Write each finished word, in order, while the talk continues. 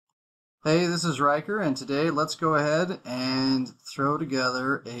Hey, this is Riker, and today let's go ahead and throw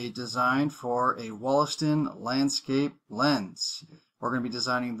together a design for a Wollaston Landscape lens. We're going to be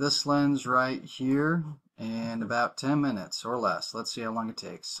designing this lens right here in about 10 minutes or less. Let's see how long it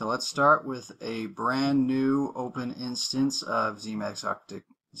takes. So let's start with a brand new open instance of Zemax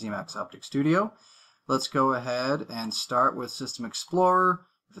OpticStudio. Let's go ahead and start with System Explorer.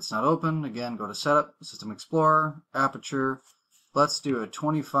 If it's not open, again, go to Setup, System Explorer, Aperture. Let's do a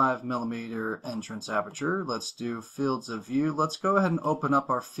 25mm entrance aperture. Let's do fields of view. Let's go ahead and open up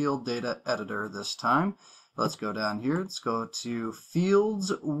our field data editor this time. Let's go down here. Let's go to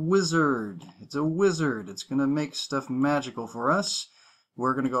Fields Wizard. It's a wizard. It's going to make stuff magical for us.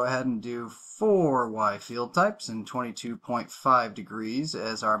 We're going to go ahead and do 4 Y field types and 22.5 degrees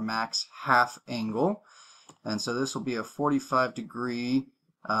as our max half angle. And so this will be a 45-degree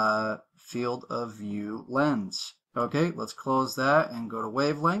field of view lens. Okay, let's close that and go to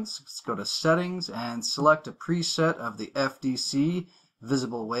wavelengths. Let's go to settings and select a preset of the FDC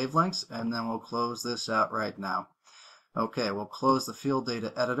visible wavelengths, and then we'll close this out right now. Okay, we'll close the field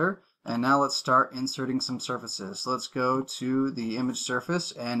data editor, and now let's start inserting some surfaces. Let's go to the image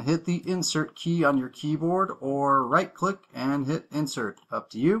surface and hit the insert key on your keyboard, or right click and hit insert, up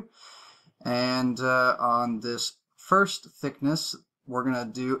to you. And on this first thickness, we're going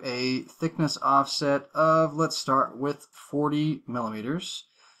to do a thickness offset of, let's start with 40mm.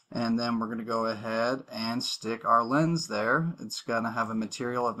 And then we're going to go ahead and stick our lens there. It's going to have a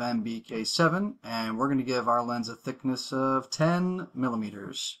material of MBK7, and we're going to give our lens a thickness of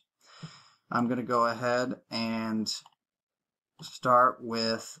 10mm. I'm going to go ahead and start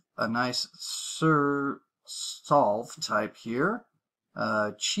with a nice solve type here.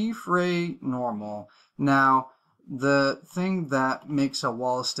 Chief ray normal. Now, the thing that makes a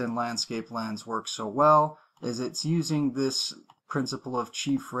Wollaston Landscape lens work so well is it's using this principle of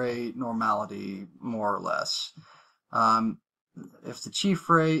chief ray normality, more or less. If the chief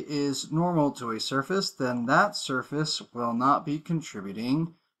ray is normal to a surface, then that surface will not be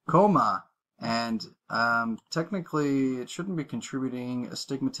contributing coma. And technically, it shouldn't be contributing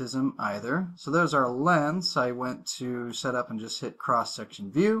astigmatism either. So there's our lens. I went to Setup and just hit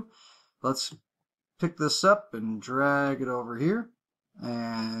cross-section view. Let's pick this up and drag it over here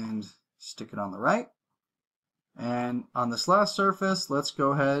and stick it on the right. And on this last surface, let's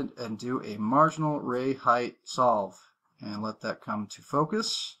go ahead and do a marginal ray height solve and let that come to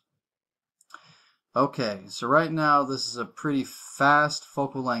focus. Okay, so right now this is a pretty fast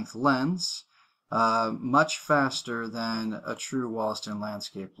focal length lens, much faster than a true Wollaston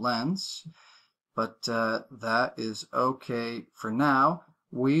Landscape lens, but that is okay for now.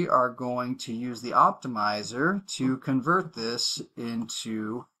 We are going to use the optimizer to convert this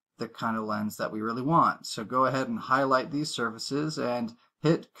into the kind of lens that we really want. So go ahead and highlight these surfaces and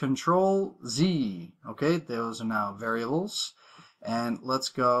hit Control Z. Okay, those are now variables. And let's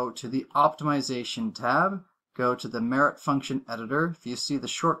go to the Optimization tab. Go to the Merit Function Editor. If you see the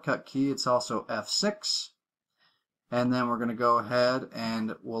shortcut key, it's also F6. And then we're going to go ahead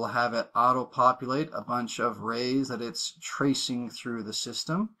and we'll have it auto-populate a bunch of rays that it's tracing through the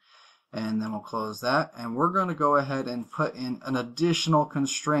system. And then we'll close that. And we're going to go ahead and put in an additional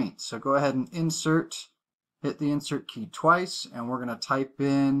constraint. So go ahead and insert, hit the insert key twice, and we're going to type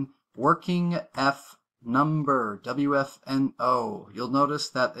in working F number, WFNO. You'll notice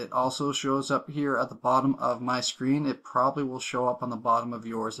that it also shows up here at the bottom of my screen. It probably will show up on the bottom of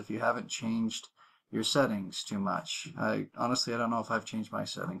yours if you haven't changed your settings too much. Honestly, I don't know if I've changed my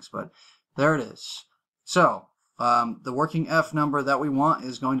settings, but there it is. So the working F number that we want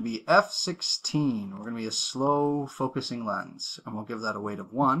is going to be F16. We're going to be a slow focusing lens, and we'll give that a weight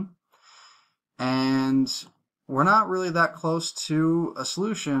of 1. And we're not really that close to a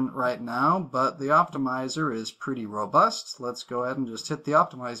solution right now, but the optimizer is pretty robust. Let's go ahead and just hit the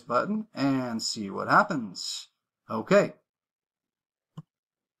optimize button and see what happens. Okay.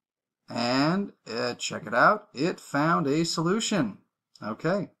 And check it out. It found a solution.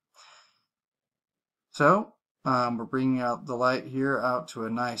 Okay. So we're bringing out the light here out to a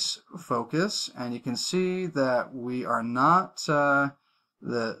nice focus, and you can see that we are not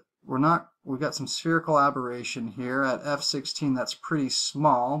we've got some spherical aberration here at F16. That's pretty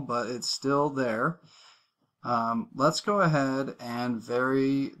small, but it's still there. Let's go ahead and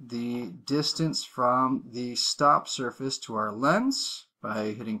vary the distance from the stop surface to our lens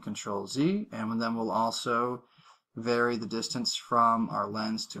by hitting Control Z, and then we'll also vary the distance from our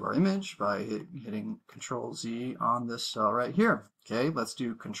lens to our image by hitting Control Z on this cell right here. Okay, let's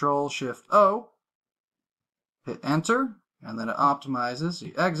do Control Shift O, hit Enter, and then it optimizes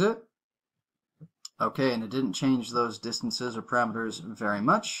the exit. Okay, and it didn't change those distances or parameters very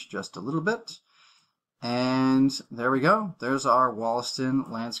much, just a little bit. And there we go. There's our Wollaston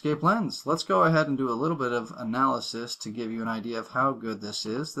Landscape lens. Let's go ahead and do a little bit of analysis to give you an idea of how good this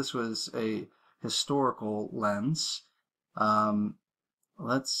is. This was a historical lens.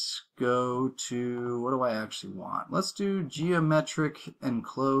 Let's go to, what do I actually want? Let's do geometric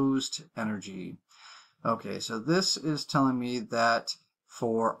enclosed energy. Okay, so this is telling me that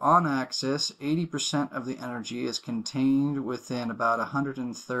for on-axis, 80% of the energy is contained within about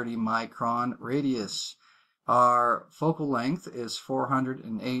 130 micron radius. Our focal length is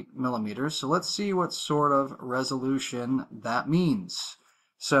 408 millimeters, so let's see what sort of resolution that means.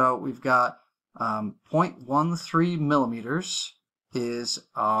 So we've got 0.13 millimeters is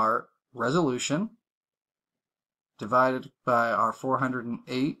our resolution, divided by our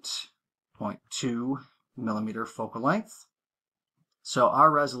 408.2 millimeter focal length. So our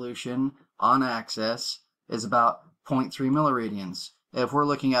resolution on axis is about 0.3 milliradians. If we're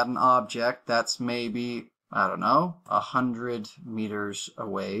looking at an object that's maybe, I don't know, 100 meters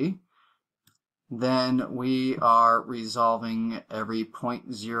away, then we are resolving every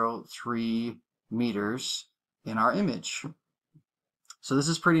 0.03 meters in our image. So this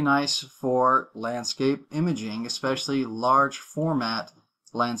is pretty nice for landscape imaging, especially large format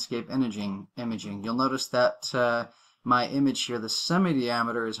landscape imaging. You'll notice that my image here, the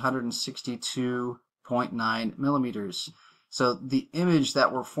semi-diameter is 162.9 millimeters. So the image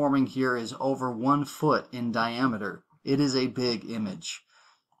that we're forming here is over 1 foot in diameter. It is a big image.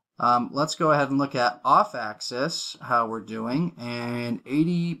 Let's go ahead and look at off-axis, how we're doing, and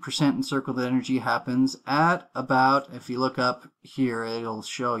 80% encircled energy happens at about, if you look up here, it'll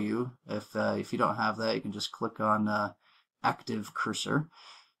show you. If you don't have that, you can just click on active cursor.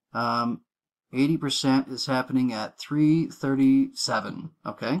 80% is happening at 337,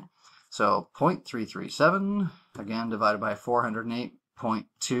 okay? So 0.337, again, divided by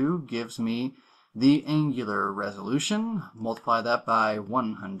 408.2 gives me the angular resolution. Multiply that by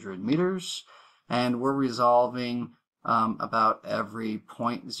 100 meters, and we're resolving about every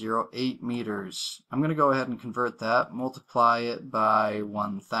 0.08 meters. I'm going to go ahead and convert that, multiply it by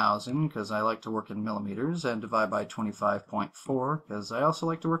 1,000 because I like to work in millimeters, and divide by 25.4 because I also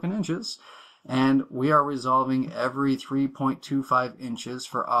like to work in inches. And we are resolving every 3.25 inches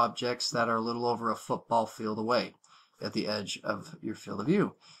for objects that are a little over a football field away at the edge of your field of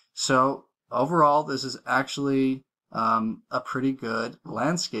view. So overall, this is actually a pretty good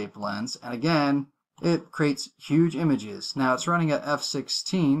landscape lens. And again, it creates huge images. Now it's running at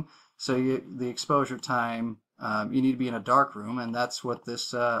f/16, so the exposure time, you need to be in a dark room, and that's what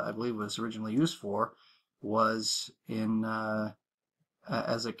this, I believe, was originally used for, was in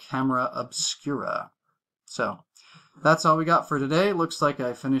as a camera obscura. So that's all we got for today. Looks like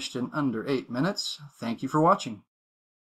I finished in under 8 minutes. Thank you for watching.